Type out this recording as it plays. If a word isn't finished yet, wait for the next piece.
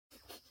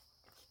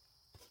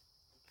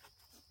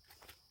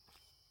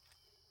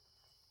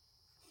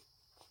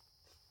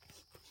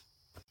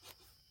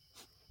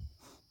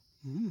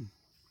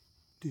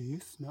Do you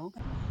smell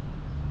that?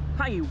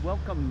 Hi,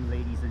 welcome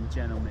ladies and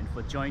gentlemen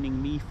for joining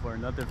me for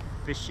another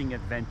fishing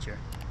adventure.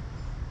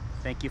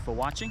 Thank you for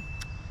watching.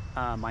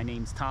 My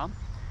name's Tom,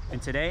 and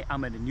today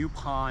I'm at a new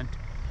pond,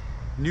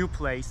 new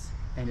place,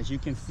 and as you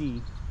can see,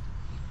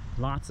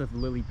 lots of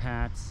lily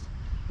pads,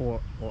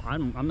 or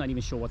I'm not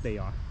even sure what they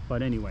are,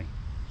 but anyway,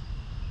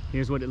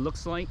 here's what it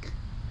looks like.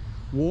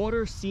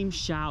 Water seems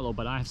shallow,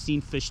 but I've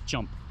seen fish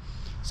jump.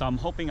 So I'm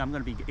hoping I'm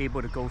going to be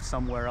able to go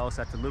somewhere else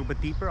that's a little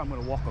bit deeper. I'm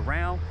going to walk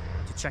around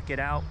to check it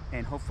out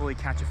and hopefully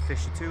catch a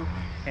fish or two.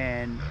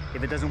 And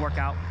if it doesn't work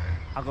out,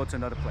 I'll go to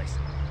another place.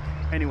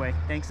 Anyway,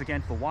 thanks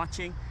again for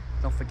watching.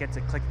 Don't forget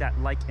to click that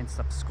like and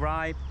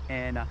subscribe,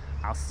 and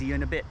I'll see you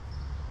in a bit.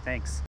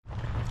 Thanks.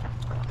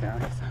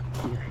 Guys,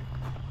 I'm here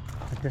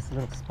at this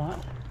little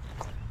spot.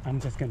 I'm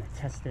just going to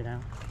test it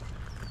out.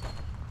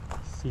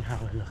 See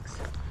how it looks.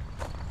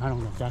 I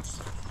don't know if that's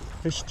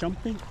fish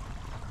jumping.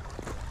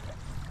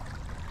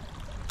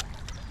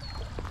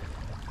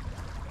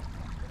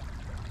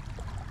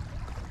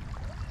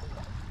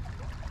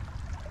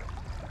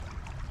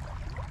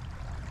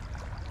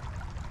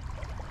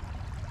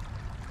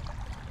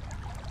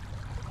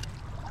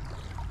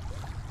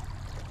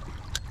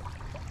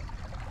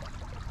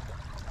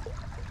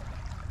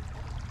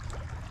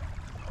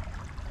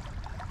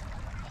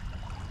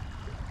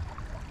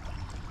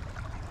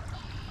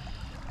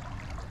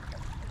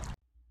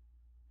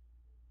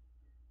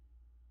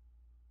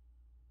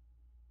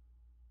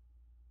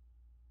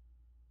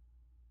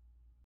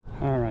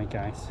 All right,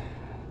 guys,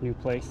 new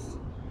place.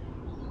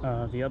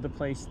 The other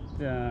place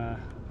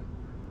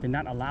did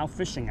not allow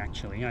fishing,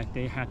 actually.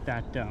 They had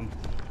that,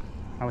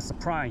 I was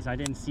surprised. I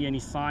didn't see any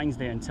signs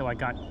there until I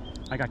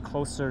got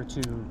closer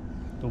to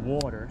the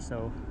water,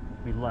 so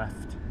we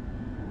left.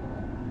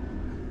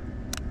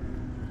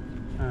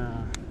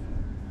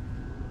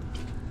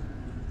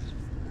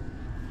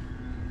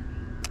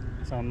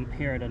 So I'm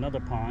here at another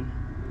pond.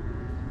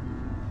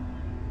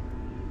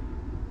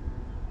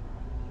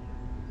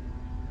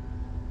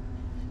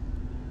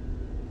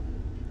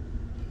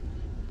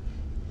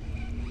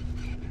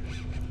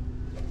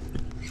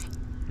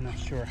 Not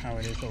sure how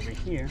it is over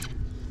here.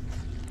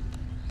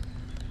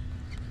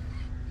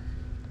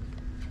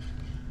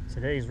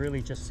 Today is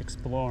really just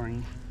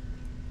exploring.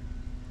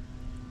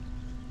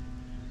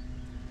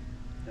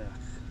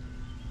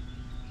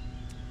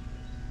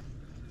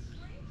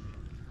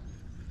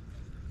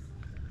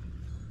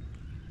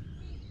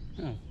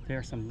 Oh, there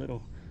are some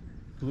little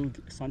blue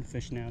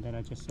sunfish now that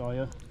I just saw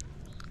you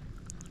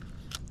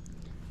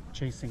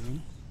chasing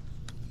me.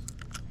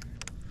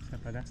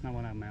 But that's not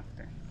what I'm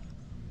after.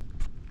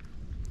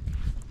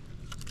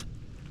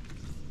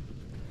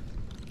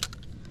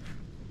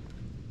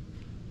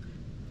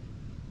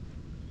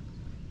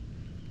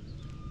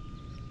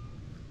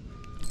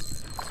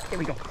 Here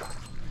we go.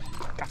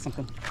 Got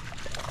something.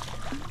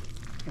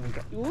 Here we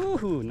go.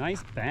 Ooh,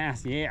 nice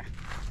bass. Yeah.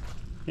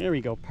 Here we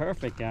go.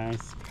 Perfect,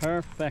 guys.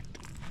 Perfect.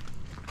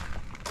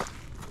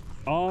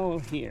 All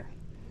here.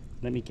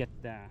 Let me get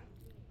the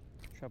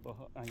treble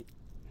hook.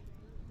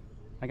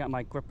 I got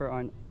my gripper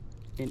on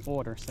in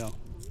order, so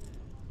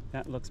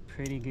that looks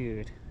pretty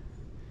good.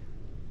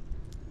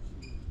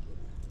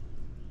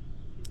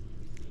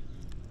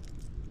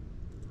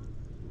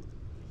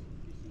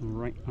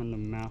 Right on the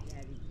mouth.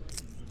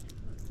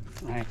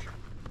 Right.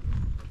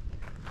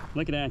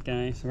 Look at that,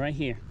 guys. Right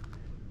here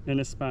in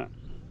this spot.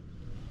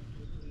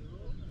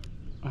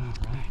 All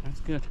right,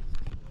 that's good.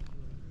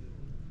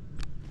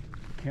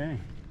 Okay,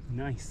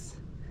 nice.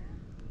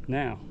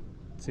 Now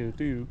to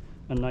do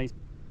a nice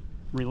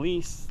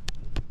release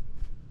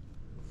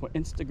for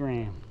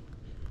Instagram.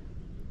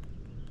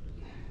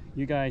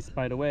 You guys,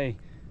 by the way,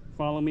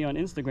 follow me on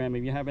Instagram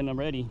if you haven't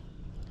already,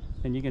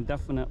 and you can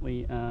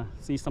definitely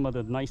see some of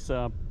the nice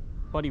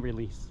buddy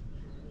release.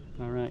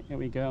 All right, here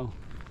we go.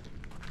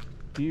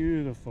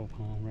 Beautiful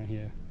pond right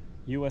here.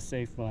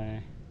 USA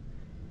flag.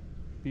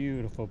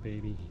 Beautiful,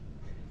 baby.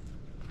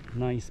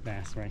 Nice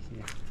bass right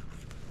here.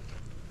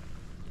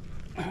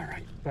 All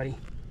right, buddy.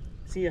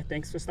 See ya.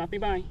 Thanks for stopping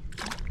by.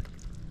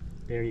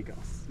 There you go.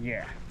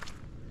 Yeah.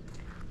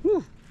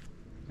 Woo.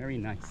 Very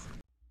nice.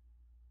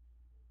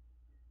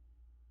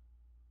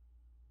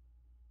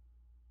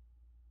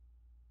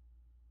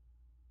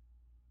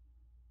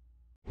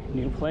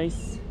 New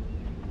place.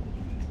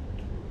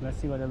 Let's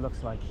see what it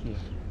looks like here.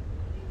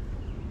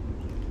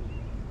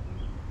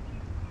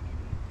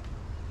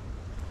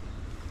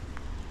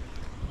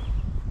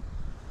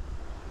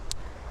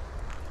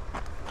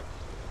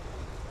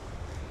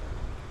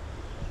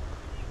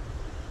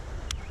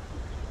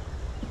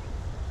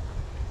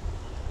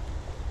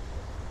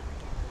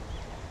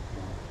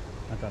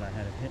 I thought I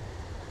had it hit.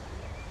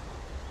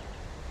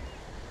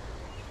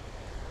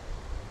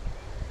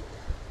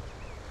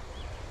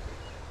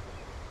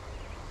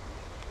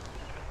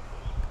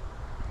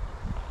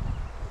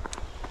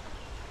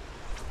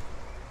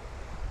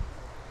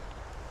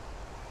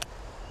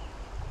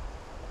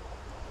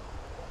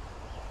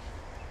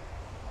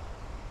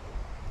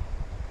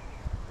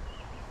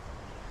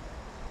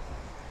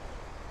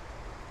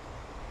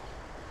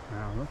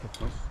 Wow, Look at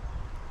this.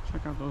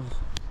 Check out those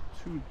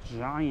two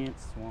giant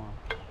swans.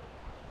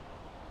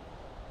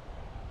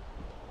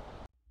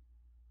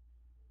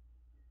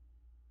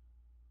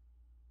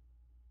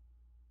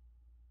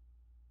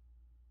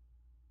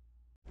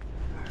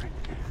 Alright.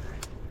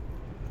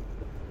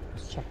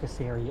 Let's check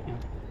this area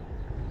out.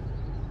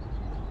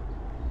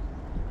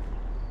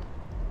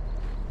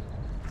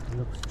 It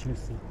looks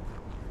juicy.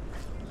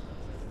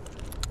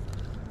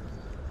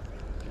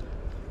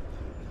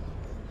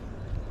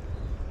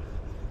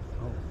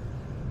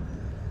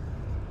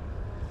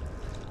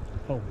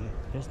 Oh yeah,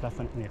 there's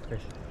definitely a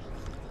fish.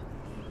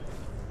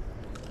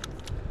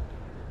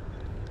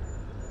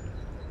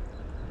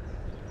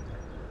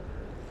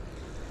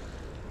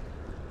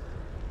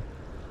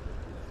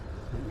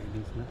 Maybe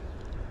it's not.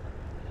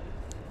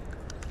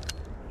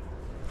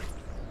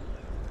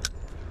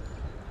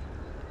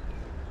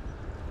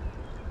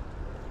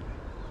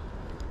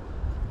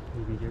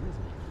 Maybe there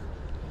isn't.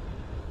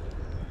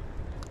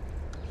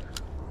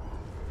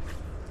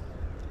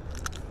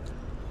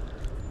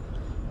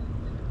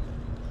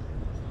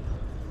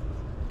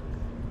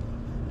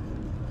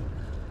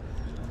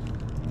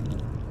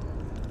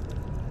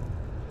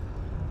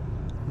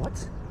 What?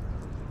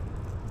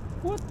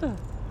 What the?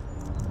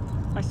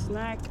 I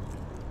snagged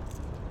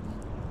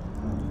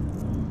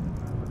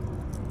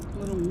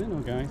little minnow,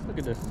 guys. Look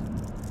at this.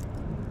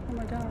 Oh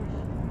my gosh.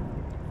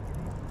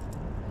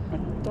 I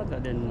thought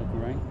that didn't look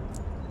right.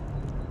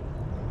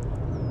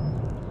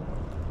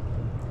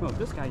 Oh, if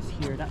this guy's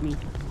here, that means...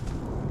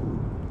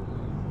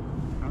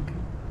 Okay.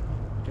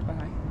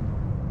 Goodbye.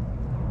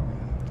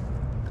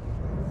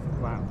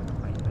 Wow.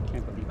 I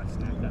can't believe I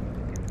snagged that.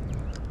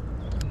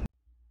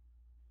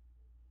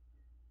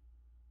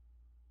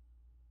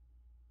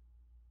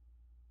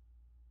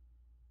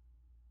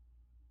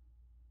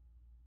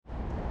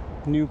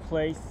 New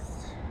place,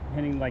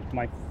 hitting like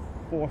my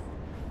 4th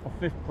or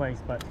 5th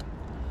place, but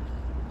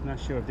I'm not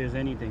sure if there's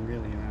anything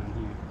really around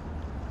here.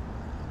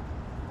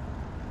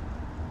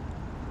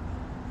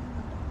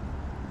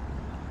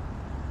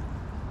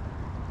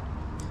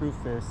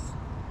 Rufus.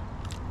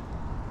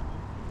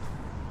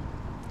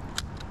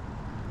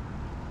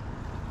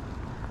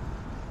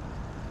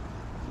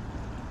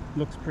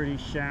 Looks pretty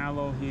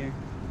shallow here,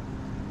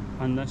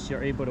 unless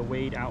you're able to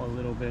wade out a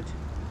little bit.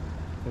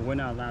 But we're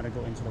not allowed to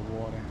go into the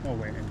water. Oh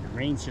wait, and the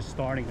rain's just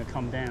starting to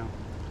come down.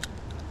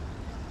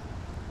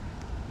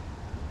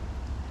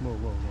 Whoa,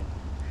 whoa, whoa.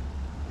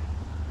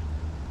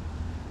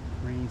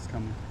 Rain's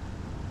coming.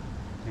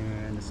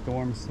 And the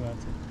storm's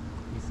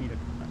you see the,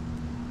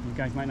 you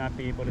guys might not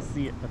be able to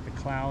see it, but the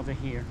clouds are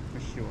here for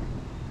sure.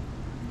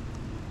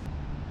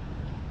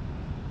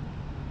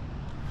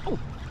 Oh,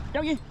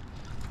 yo, yeah.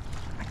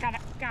 I got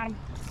it, got him.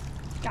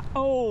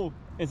 Oh,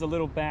 it's a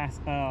little bass.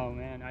 Oh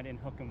man, I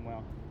didn't hook him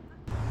well.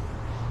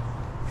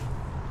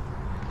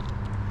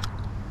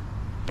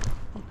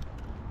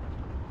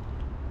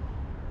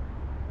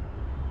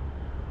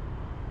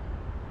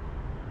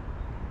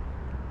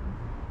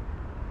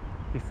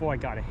 Before I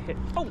got a hit.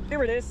 Oh,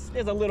 there it is.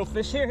 There's a little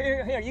fish.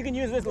 Here. You can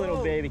use this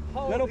little baby.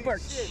 Little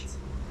perch. Shit.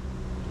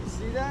 You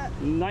see that?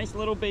 Nice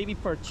little baby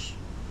perch.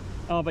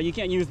 Oh, but you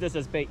can't use this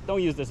as bait.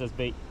 Don't use this as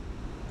bait.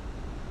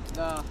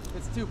 Nah,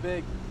 it's too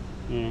big.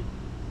 Yeah.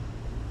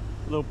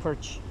 Little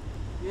perch.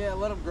 Yeah,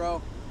 let him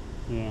grow.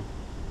 Yeah.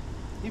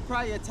 He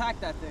probably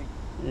attacked that thing.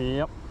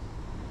 Yep.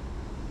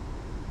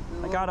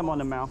 I got him on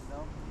the mouth.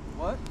 No?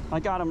 What? I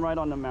got him right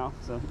on the mouth,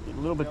 so a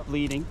little bit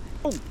bleeding.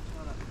 Oh!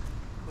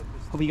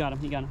 Oh, he got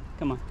him.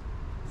 Come on.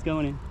 He's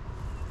going in.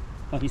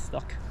 Oh, he's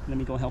stuck. Let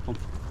me go help him.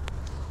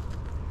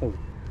 Oh,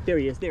 there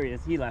he is.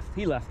 He left.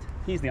 He's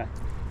got it.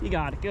 You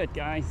got it. Good,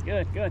 guys.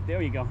 Good.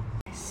 There you go.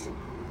 Nice.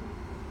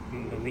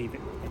 Unbelieve it.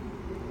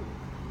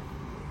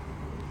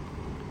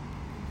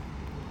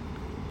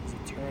 There's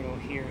a turtle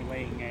here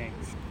laying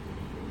eggs.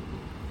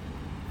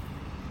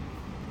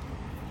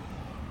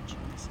 Check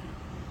this out.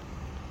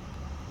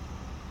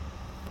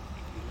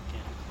 If you look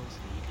at it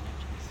closely, you can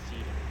actually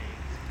see the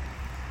eggs.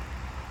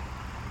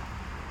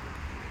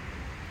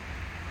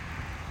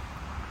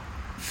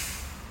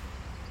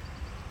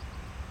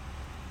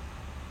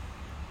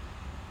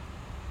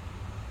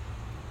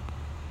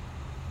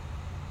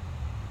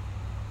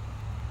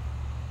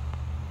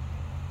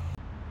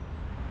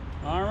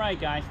 All right,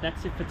 guys,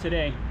 that's it for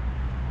today.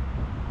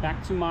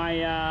 Back to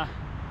my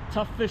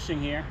tough fishing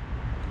here.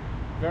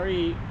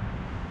 Very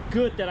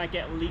good that I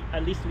get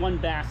at least one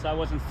bass, so I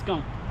wasn't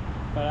skunked.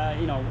 But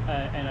you know,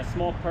 and a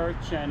small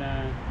perch and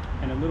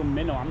a little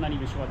minnow. I'm not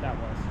even sure what that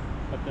was.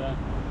 But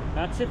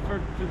that's it for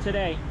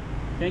today.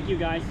 Thank you,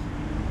 guys.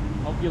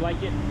 Hope you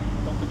like it.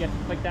 Don't forget to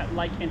click that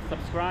like and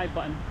subscribe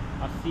button.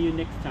 I'll see you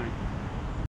next time.